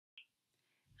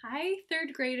Hi,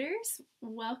 third graders.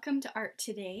 Welcome to Art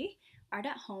Today, Art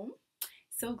at Home.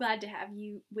 So glad to have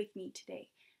you with me today.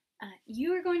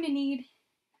 You are going to need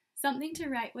something to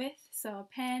write with, so a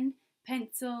pen,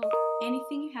 pencil,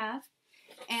 anything you have,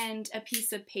 and a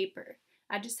piece of paper.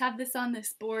 I just have this on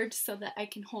this board so that I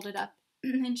can hold it up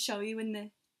and show you in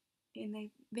the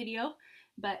video,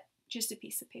 but just a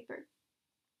piece of paper.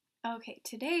 Okay,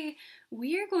 today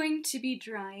we are going to be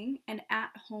drawing an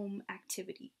at-home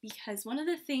activity because one of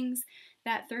the things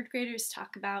that third graders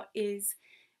talk about is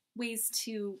ways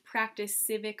to practice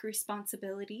civic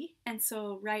responsibility. And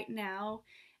so right now,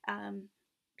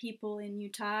 people in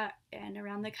Utah and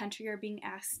around the country are being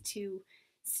asked to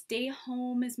stay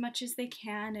home as much as they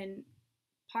can, and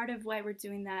part of why we're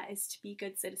doing that is to be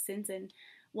good citizens. And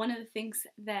one of the things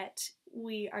that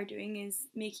we are doing is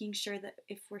making sure that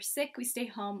if we're sick, we stay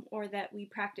home, or that we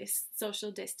practice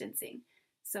social distancing.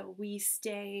 So we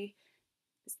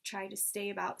try to stay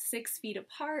about 6 feet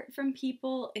apart from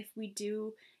people if we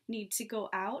do need to go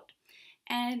out.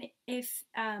 And if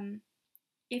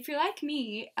you're like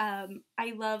me,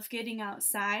 I love getting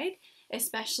outside,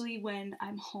 especially when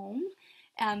I'm home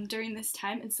during this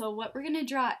time. And so what we're gonna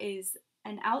draw is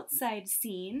an outside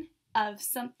scene of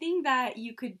something that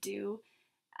you could do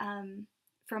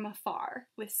from afar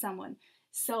with someone.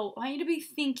 So I want you to be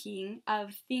thinking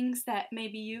of things that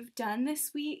maybe you've done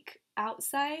this week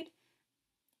outside,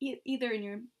 either in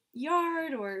your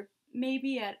yard or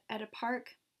maybe at a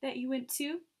park that you went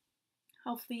to.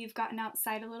 Hopefully you've gotten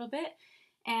outside a little bit,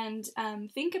 and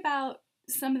think about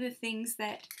some of the things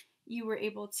that you were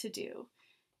able to do.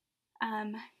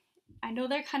 I know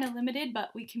they're kind of limited,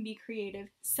 but we can be creative.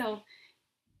 So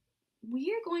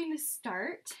we are going to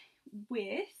start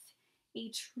with a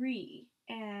tree,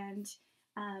 and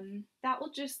that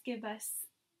will just give us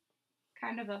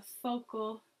kind of a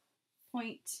focal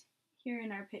point here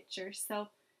in our picture. So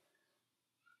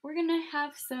we're gonna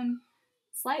have some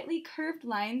slightly curved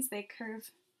lines. They curve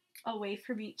away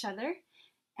from each other,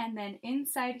 and then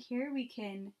inside here we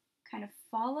can kind of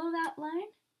follow that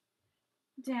line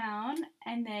down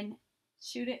and then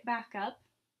shoot it back up.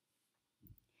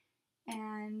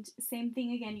 And same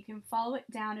thing again, you can follow it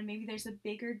down, and maybe there's a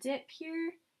bigger dip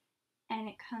here and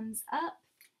it comes up,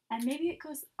 and maybe it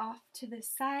goes off to the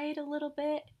side a little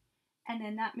bit, and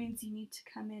then that means you need to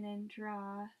come in and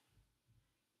draw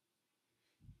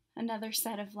another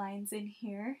set of lines in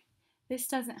here. This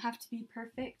doesn't have to be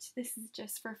perfect, this is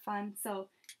just for fun, so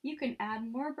you can add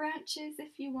more branches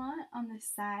if you want on the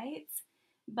sides,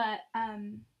 but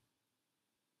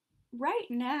right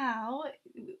now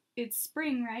it's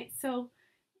spring, right? So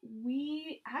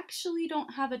we actually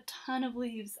don't have a ton of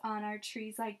leaves on our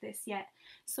trees like this yet.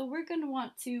 So we're going to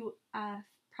want to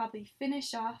probably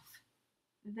finish off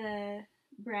the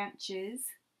branches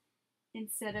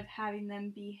instead of having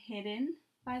them be hidden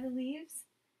by the leaves.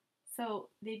 So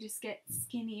they just get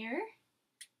skinnier,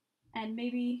 and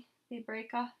maybe they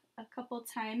break off a couple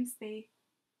times. They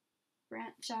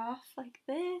branch off like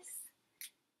this.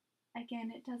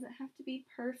 Again, it doesn't have to be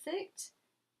perfect.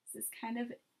 This is kind of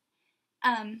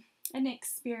an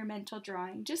experimental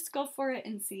drawing. Just go for it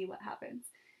and see what happens.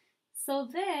 So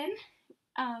then,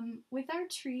 with our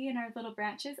tree and our little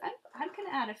branches, I'm going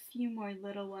to add a few more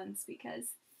little ones because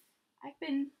I've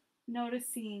been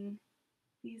noticing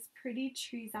these pretty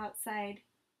trees outside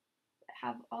that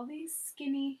have all these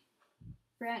skinny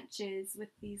branches with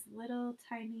these little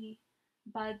tiny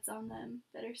buds on them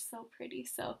that are so pretty.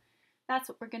 So that's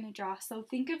what we're going to draw. So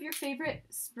think of your favorite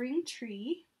spring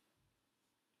tree.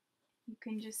 You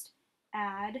can just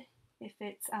add if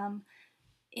it's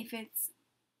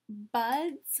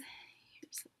buds.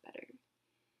 Here's a better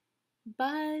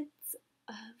buds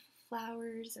of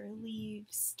flowers or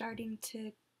leaves starting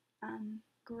to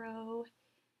grow.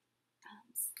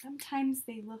 Sometimes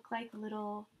they look like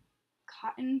little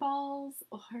cotton balls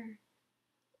or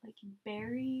like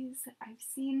berries. I've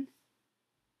seen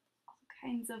all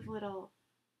kinds of little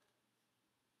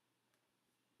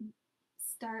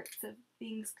starts of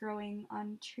things growing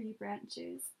on tree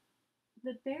branches.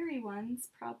 The berry ones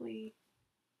probably,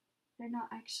 they're not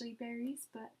actually berries,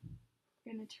 but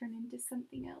they're going to turn into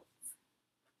something else.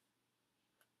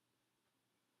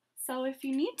 So if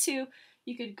you need to,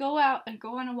 you could go out and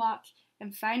go on a walk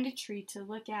and find a tree to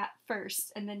look at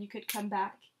first, and then you could come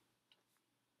back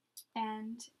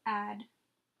and add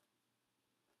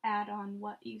on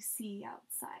what you see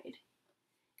outside.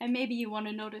 And maybe you want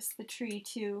to notice the tree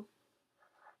too,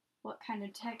 what kind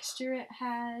of texture it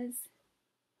has,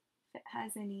 if it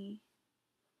has any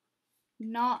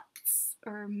knots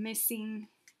or missing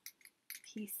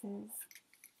pieces.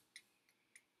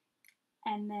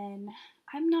 And then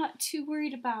I'm not too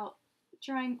worried about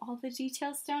drawing all the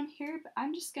details down here, but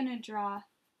I'm just going to draw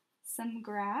some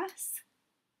grass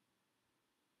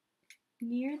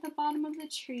near the bottom of the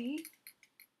tree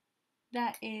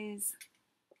that is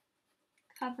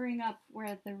covering up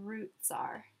where the roots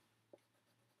are.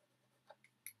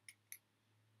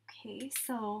 Okay,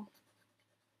 so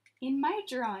in my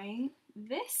drawing,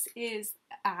 this is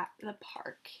at the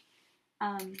park.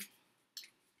 And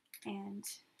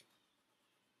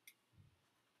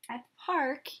at the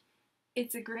park,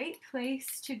 it's a great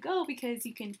place to go because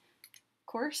you can, of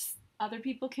course, other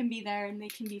people can be there and they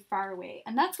can be far away.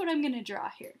 And that's what I'm going to draw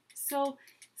here. So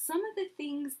some of the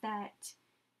things that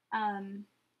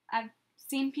I've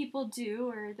seen people do,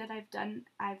 or that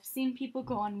I've seen people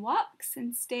go on walks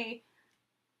and stay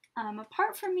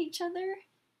apart from each other,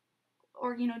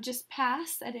 or just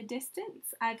pass at a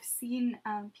distance. I've seen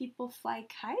people fly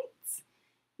kites,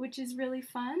 which is really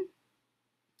fun.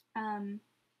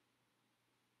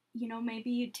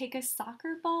 Maybe you take a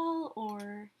soccer ball,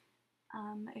 or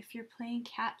if you're playing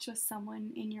catch with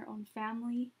someone in your own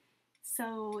family.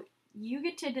 So you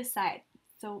get to decide.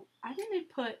 So I'm going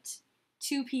to put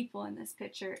 2 people in this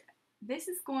picture. This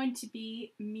is going to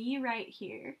be me right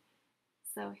here.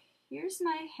 So here's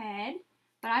my head,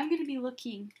 but I'm going to be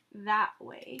looking that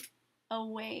way,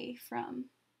 away from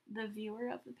the viewer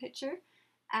of the picture,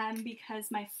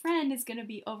 because my friend is going to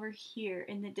be over here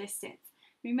in the distance.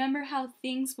 Remember how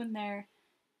things, when they're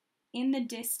in the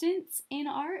distance in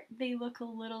art, they look a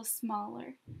little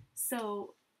smaller.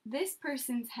 So this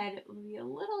person's head will be a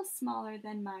little smaller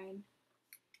than mine.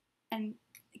 And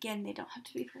again, they don't have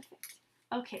to be perfect.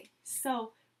 Okay,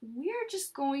 so we're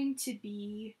just going to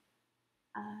be,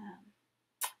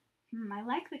 I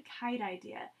like the kite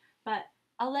idea, but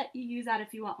I'll let you use that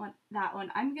if you want that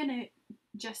one. I'm gonna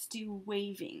just do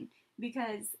waving,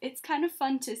 because it's kind of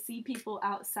fun to see people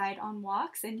outside on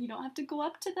walks and you don't have to go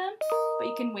up to them, but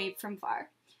you can wave from far.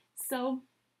 So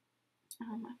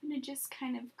I'm going to just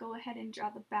kind of go ahead and draw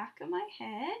the back of my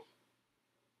head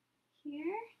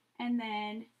here, and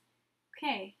then,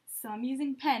 okay, so I'm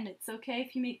using pen. It's okay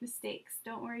if you make mistakes.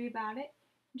 Don't worry about it.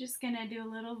 I'm just going to do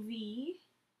a little V,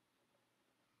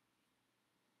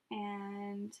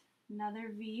 and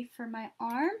another V for my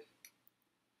arm,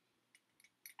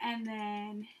 and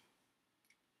then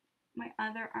my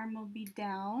other arm will be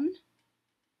down to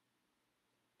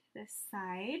this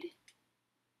side.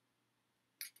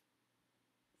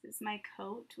 This is my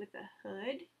coat with a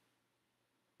hood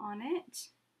on it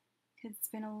because it's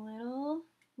been a little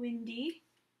windy.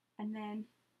 And then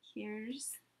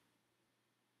here's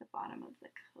the bottom of the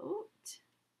coat.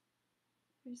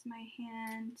 Here's my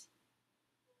hand.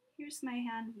 Here's my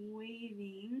hand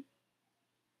waving.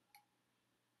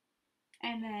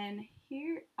 And then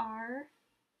here are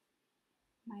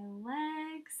my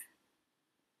legs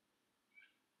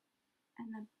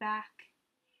and the back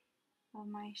of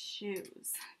my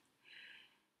shoes.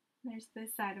 There's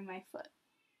this side of my foot.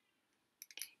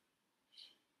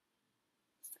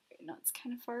 Sorry, no, it's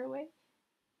kind of far away.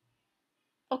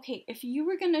 Okay, if you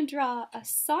were gonna draw a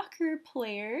soccer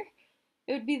player,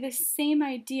 it would be the same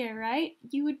idea, right?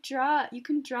 You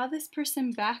can draw this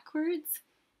person backwards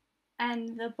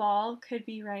and the ball could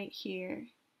be right here.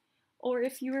 Or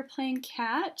if you were playing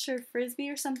catch or frisbee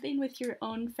or something with your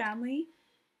own family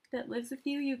that lives with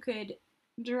you, you could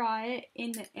draw it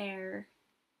in the air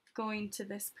going to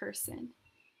this person.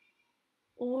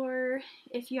 Or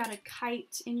if you had a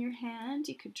kite in your hand,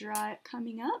 you could draw it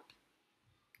coming up.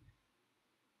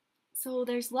 So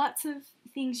there's lots of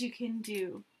things you can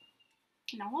do.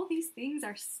 And all these things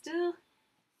are still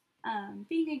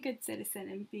being a good citizen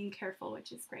and being careful,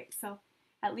 which is great. So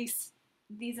at least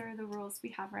these are the rules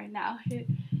we have right now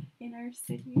in our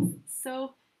cities.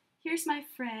 So here's my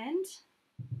friend.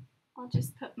 I'll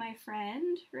just put my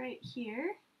friend right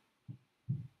here,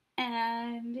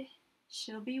 and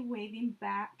she'll be waving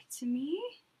back to me.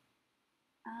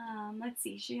 Let's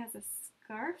see, she has a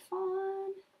scarf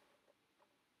on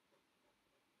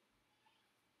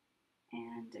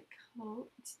and a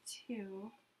coat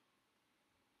too.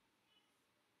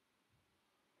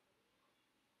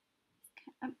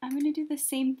 I'm going to do the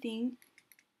same thing,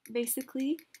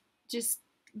 basically, just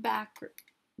backward.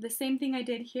 The same thing I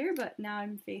did here, but now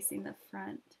I'm facing the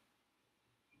front.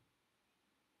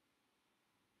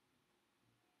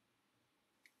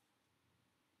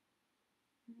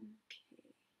 Okay.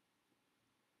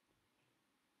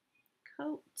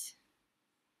 Coat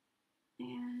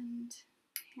and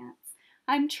pants.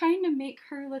 I'm trying to make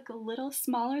her look a little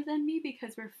smaller than me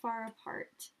because we're far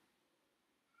apart.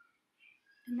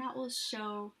 And that will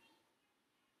show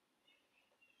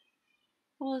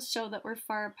that we're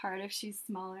far apart if she's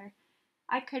smaller.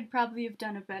 I could probably have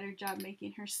done a better job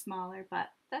making her smaller, but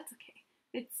that's okay.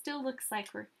 It still looks like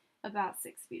we're about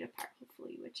 6 feet apart,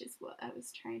 hopefully, which is what I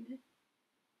was trying to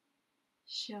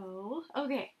show.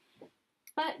 Okay,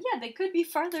 but yeah, they could be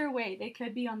farther away. They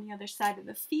could be on the other side of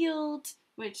the field,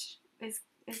 which is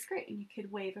great, and you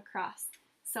could wave across.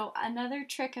 So another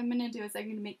trick I'm going to do is I'm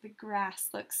going to make the grass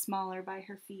look smaller by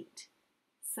her feet.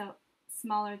 So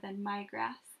smaller than my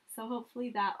grass. So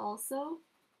hopefully that also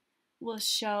will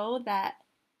show that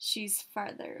she's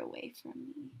farther away from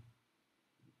me.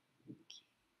 Okay.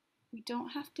 We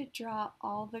don't have to draw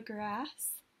all the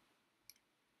grass.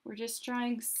 We're just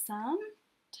drawing some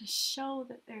to show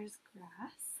that there's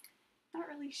grass. Not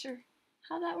really sure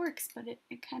how that works, but it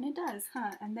kind of does,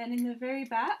 huh? And then in the very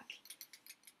back,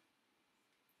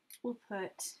 we'll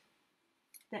put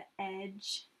the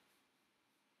edge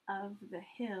of the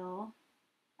hill,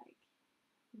 like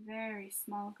very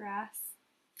small grass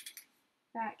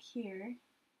back here.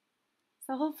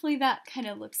 So hopefully that kind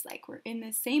of looks like we're in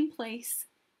the same place,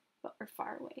 but we're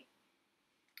far away.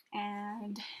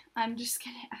 And I'm just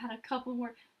gonna add a couple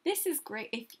more. This is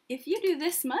great. If you do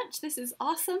this much, this is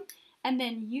awesome. And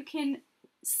then you can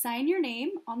sign your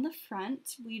name on the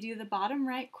front. We do the bottom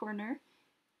right corner.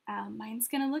 Mine's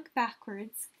gonna look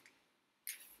backwards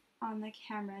on the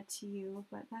camera to you,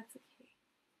 but that's okay.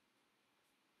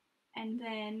 And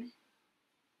then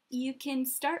you can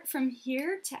start from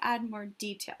here to add more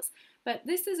details. But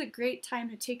this is a great time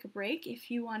to take a break if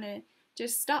you want to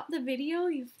just stop the video.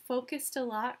 You've focused a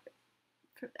lot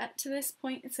to this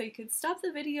point, so you could stop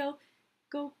the video,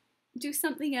 go do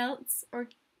something else, or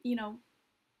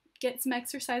get some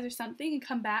exercise or something and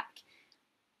come back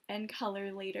and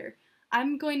color later.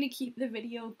 I'm going to keep the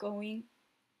video going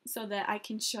so that I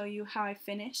can show you how I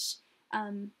finish,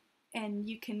 and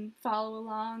you can follow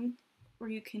along, or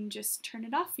you can just turn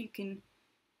it off. You can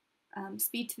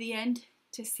speed to the end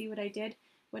to see what I did,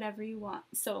 whatever you want.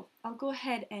 So I'll go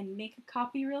ahead and make a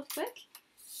copy real quick.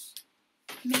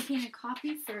 Making a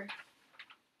copy for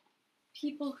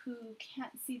people who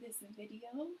can't see this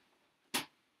video,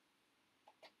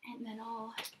 and then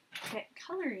I'll get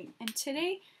coloring. And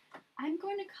today I'm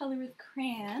going to color with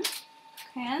crayons,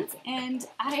 and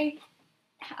I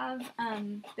have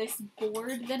this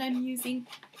board that I'm using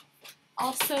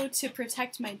also to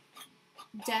protect my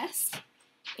desk.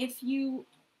 If you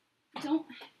don't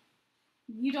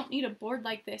need a board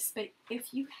like this, but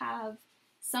if you have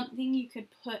something you could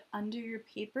put under your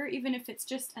paper, even if it's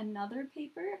just another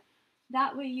paper,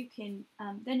 that way you can,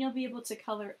 then you'll be able to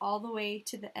color all the way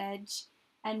to the edge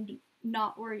and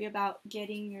not worry about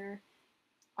getting your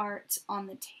art on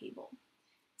the table.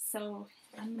 So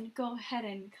I'm going to go ahead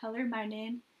and color mine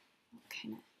in. I'll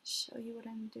kind of show you what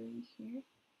I'm doing here.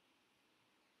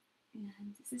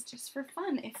 And this is just for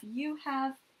fun. If you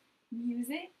have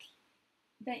music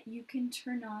that you can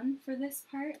turn on for this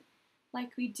part,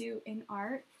 like we do in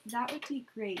art, that would be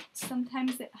great.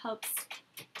 Sometimes it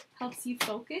helps you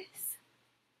focus.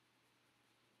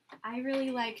 I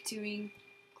really like doing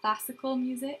classical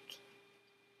music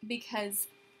because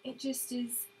it just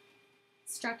is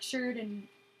structured, and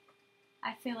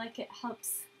I feel like it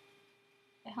helps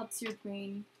your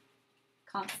brain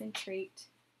concentrate.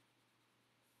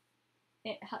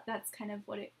 That's kind of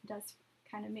what it does,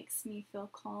 kind of makes me feel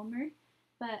calmer.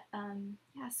 But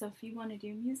yeah, so if you want to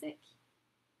do music,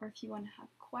 or if you want to have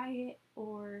quiet,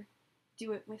 or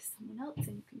do it with someone else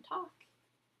and you can talk,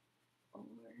 or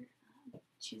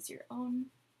choose your own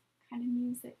kind of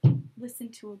music, listen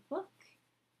to a book,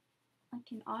 like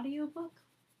an audio book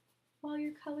while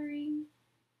you're coloring,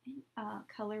 and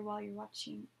color while you're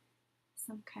watching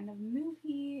some kind of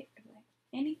movie, or like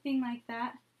anything like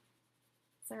that.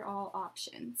 These are all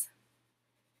options.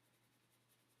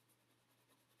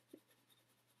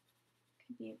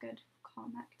 Could be a good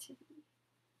calm activity.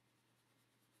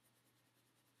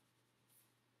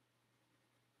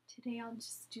 Today I'll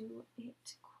just do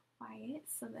it quiet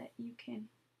so that you can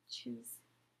choose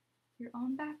your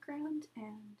own background,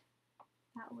 and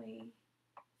that way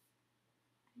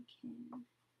I can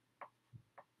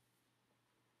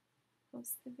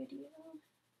post the video.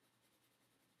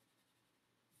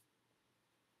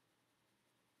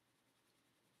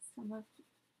 Some of you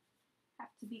have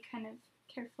to be kind of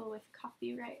careful with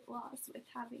copyright laws with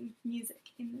having music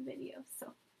in the video,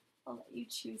 so I'll let you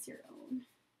choose your own.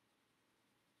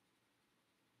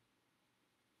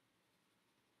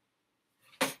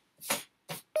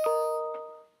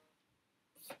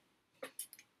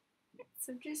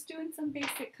 So just doing some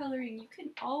basic coloring. You can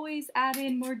always add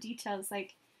in more details,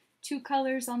 like 2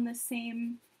 colors on the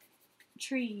same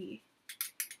tree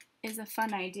is a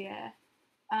fun idea.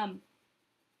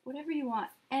 whatever you want.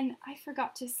 And I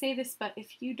forgot to say this, but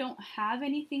if you don't have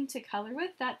anything to color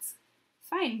with, that's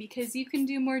fine, because you can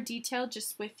do more detail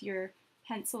just with your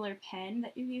pencil or pen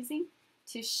that you're using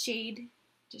to shade,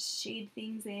 just shade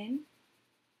things in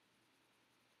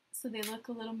so they look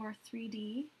a little more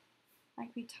 3D like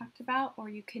we talked about, or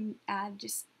you can add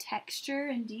just texture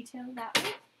and detail that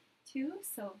way too,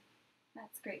 so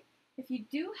that's great. If you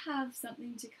do have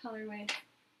something to color with,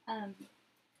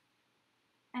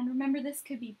 and remember this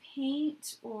could be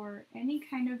paint or any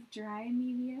kind of dry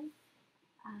media,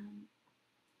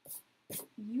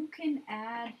 you can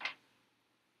add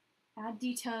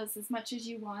details as much as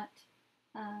you want.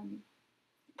 I'm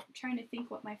trying to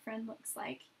think what my friend looks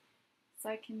like so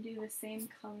I can do the same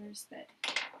colors that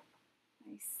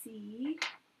I see.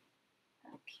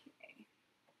 Okay.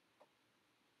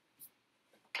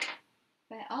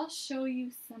 But I'll show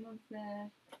you some of the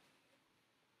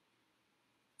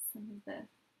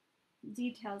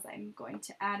details I'm going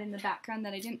to add in the background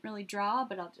that I didn't really draw,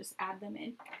 but I'll just add them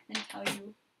in and tell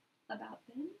you about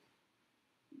them.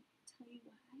 Tell you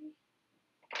why.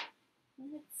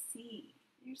 Let's see.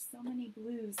 There's so many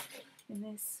blues in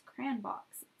this crayon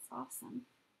box. It's awesome.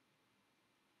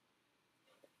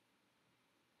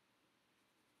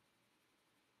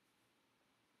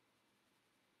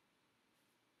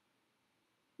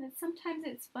 But sometimes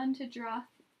it's fun to draw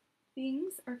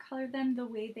things or color them the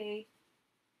way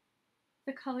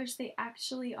the colors they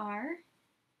actually are,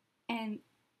 and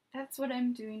that's what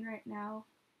I'm doing right now.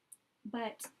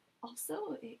 But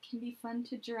also it can be fun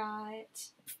to draw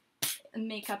it and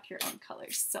make up your own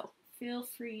colors, so feel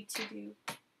free to do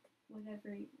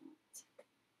whatever you want.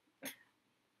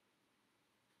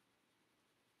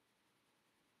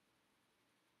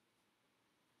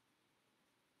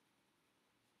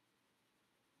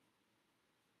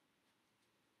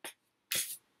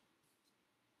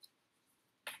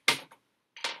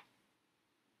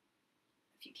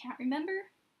 If you can't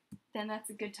remember, then that's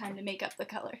a good time to make up the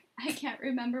color. I can't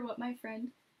remember what my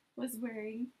friend was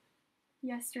wearing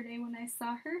yesterday when I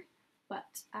saw her,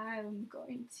 but I'm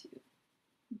going to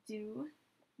do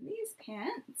these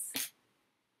pants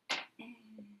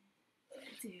and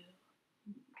let's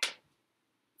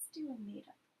do a made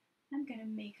up. I'm gonna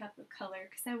make up a color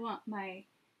because I want my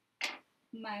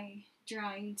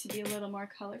drawing to be a little more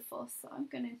colorful, so I'm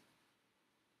gonna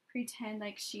pretend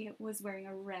like she was wearing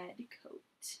a red coat.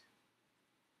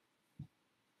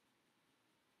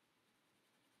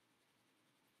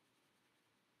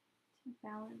 To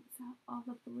balance out all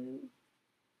the blue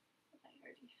that I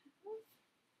already have.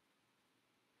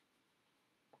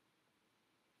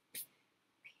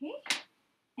 Okay,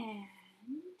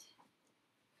 and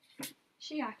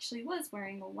she actually was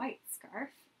wearing a white scarf,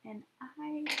 and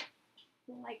I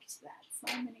liked that, so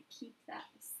I'm going to keep that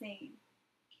the same.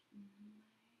 My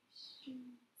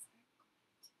shoes are going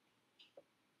to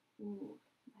be, ooh,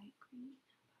 light green.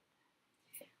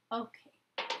 How about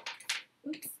that? Okay.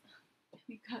 Oops.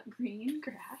 We got green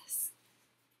grass.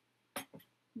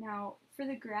 Now, for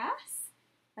the grass,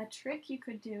 a trick you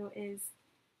could do is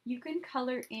you can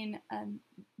color in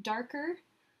darker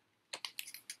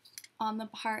on the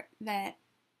part that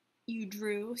you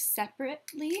drew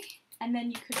separately, and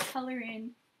then you could color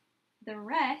in the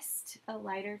rest a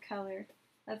lighter color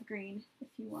of green if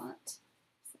you want.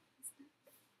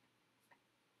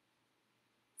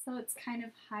 So it's kind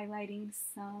of highlighting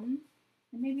some,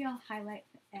 and maybe I'll highlight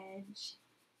the edge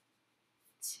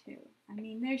too. I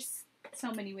mean, there's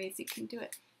so many ways you can do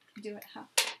it. Do it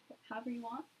however you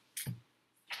want.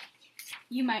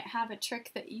 You might have a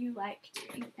trick that you like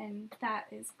doing, and that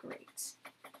is great.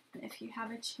 And if you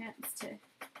have a chance to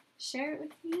share it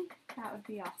with me, that would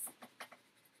be awesome.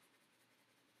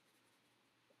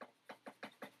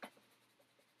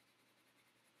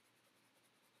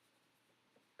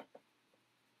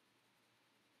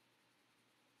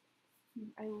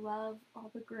 I love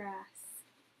all the grass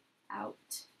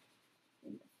out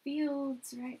in the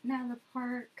fields right now, the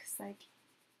parks, like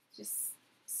just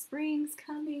spring's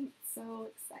coming, it's so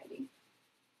exciting.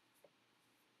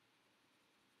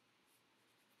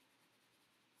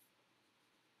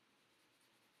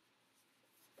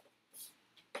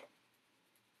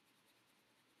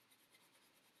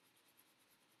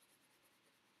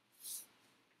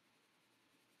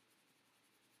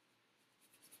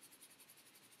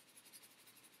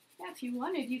 Yeah, if you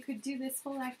wanted, you could do this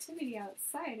whole activity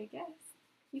outside, I guess.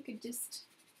 You could just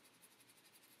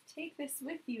take this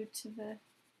with you to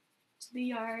the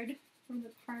yard or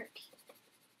the park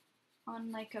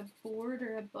on like a board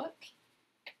or a book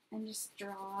and just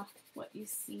draw what you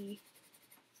see.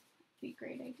 That'd be a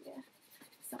great idea.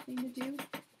 Something to do.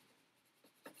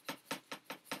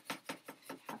 If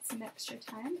you have some extra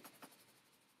time.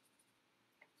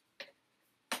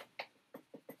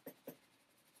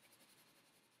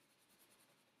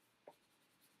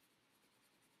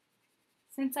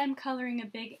 Since I'm coloring a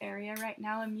big area right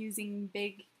now, I'm using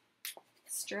big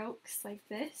strokes like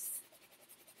this,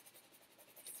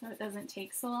 so it doesn't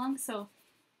take so long. So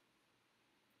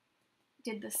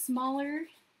did the smaller,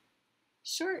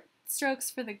 short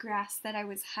strokes for the grass that I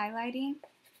was highlighting,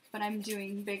 but I'm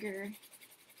doing bigger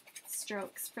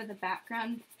strokes for the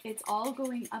background. It's all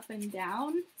going up and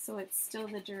down, so it's still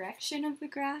the direction of the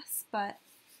grass, but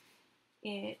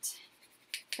it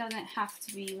doesn't have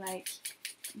to be like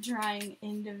drawing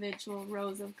individual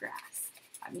rows of grass.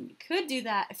 I mean, you could do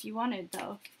that if you wanted,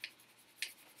 though.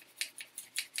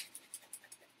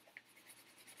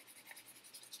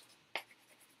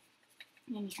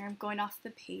 And here I'm going off the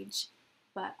page,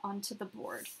 but onto the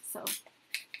board. So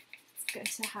it's good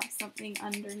to have something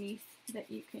underneath that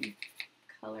you can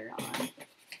color on.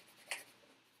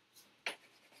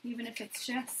 Even if it's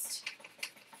just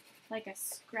like a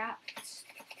scrapped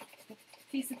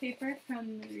piece of paper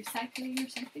from the recycling or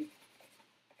something.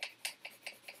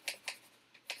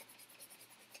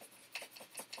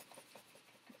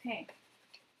 Okay.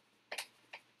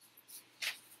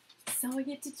 So I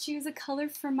get to choose a color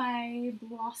for my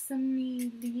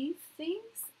blossomy leaf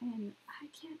things, and I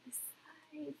can't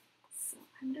decide. So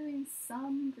I'm doing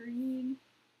some green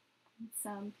and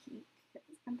some pink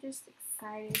because I'm just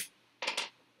excited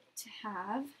to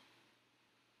have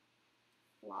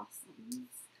blossoms.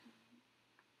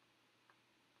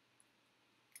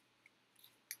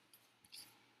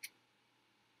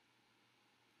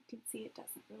 You can see it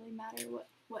doesn't really matter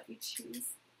what you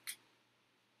choose.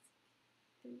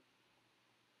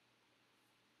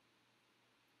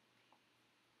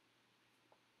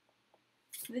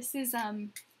 This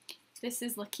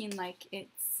is looking like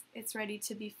it's ready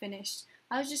to be finished.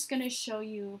 I was just gonna show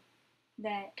you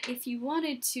that if you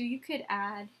wanted to, you could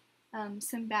add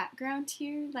some background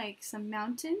here, like some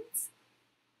mountains.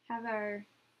 Have our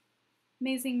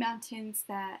amazing mountains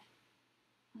that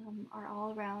are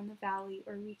all around the valley,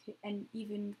 or we could, and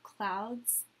even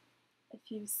clouds. If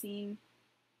you've seen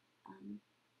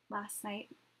last night,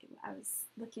 I was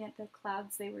looking at the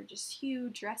clouds, they were just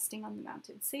huge resting on the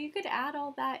mountains. So you could add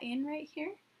all that in right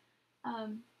here.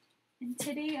 And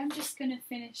today I'm just going to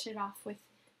finish it off with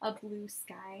a blue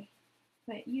sky.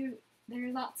 But there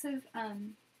are lots of,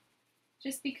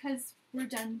 just because we're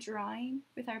done drawing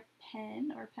with our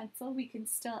pen or pencil, we can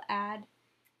still add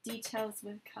details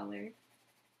with color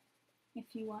if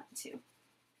you want to.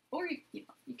 Or you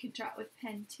could draw it with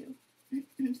pen too.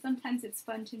 Sometimes it's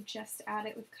fun to just add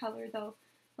it with color though.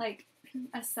 Like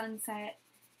a sunset,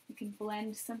 you can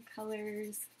blend some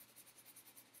colors.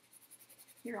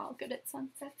 You're all good at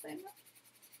sunsets, I know.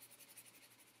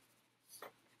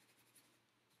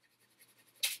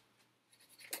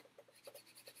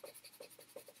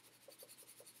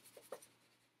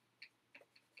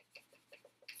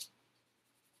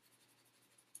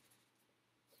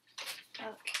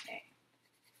 Okay.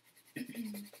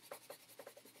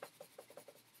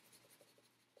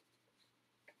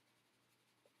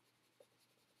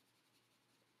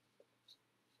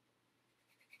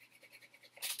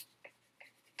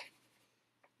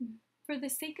 For the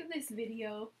sake of this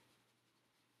video,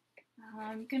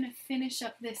 I'm going to finish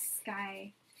up this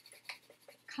sky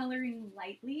coloring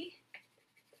lightly.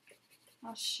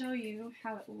 I'll show you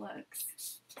how it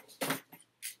looks.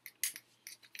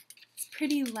 It's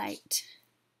pretty light,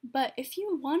 but if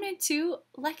you wanted to,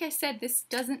 like I said, this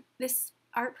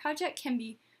art project can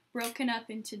be broken up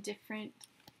into different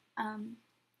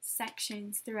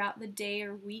sections throughout the day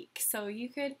or week, so you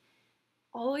could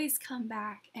always come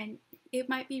back, and it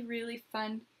might be really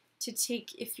fun to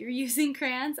take, if you're using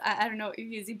crayons, I don't know what you're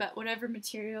using, but whatever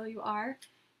material you are,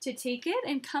 to take it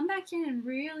and come back in and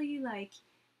really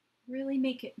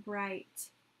make it bright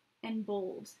and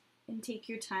bold and take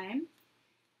your time.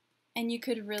 And you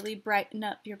could really brighten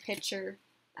up your picture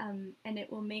and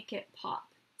it will make it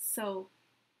pop. So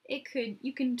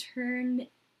you can turn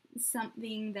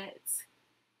something that's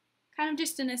kind of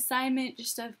just an assignment,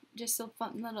 just a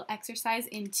fun little exercise,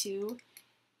 into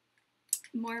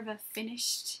more of a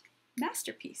finished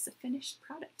masterpiece, a finished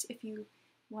product. If you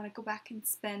want to go back and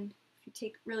if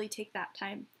you really take that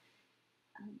time,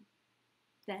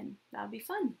 then that'll be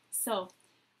fun. So,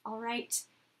 all right,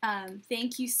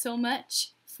 thank you so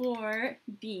much for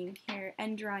being here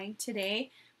and drawing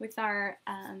today with our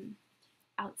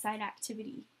outside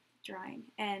activity drawing,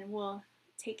 and we'll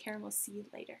take care and we'll see you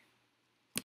later.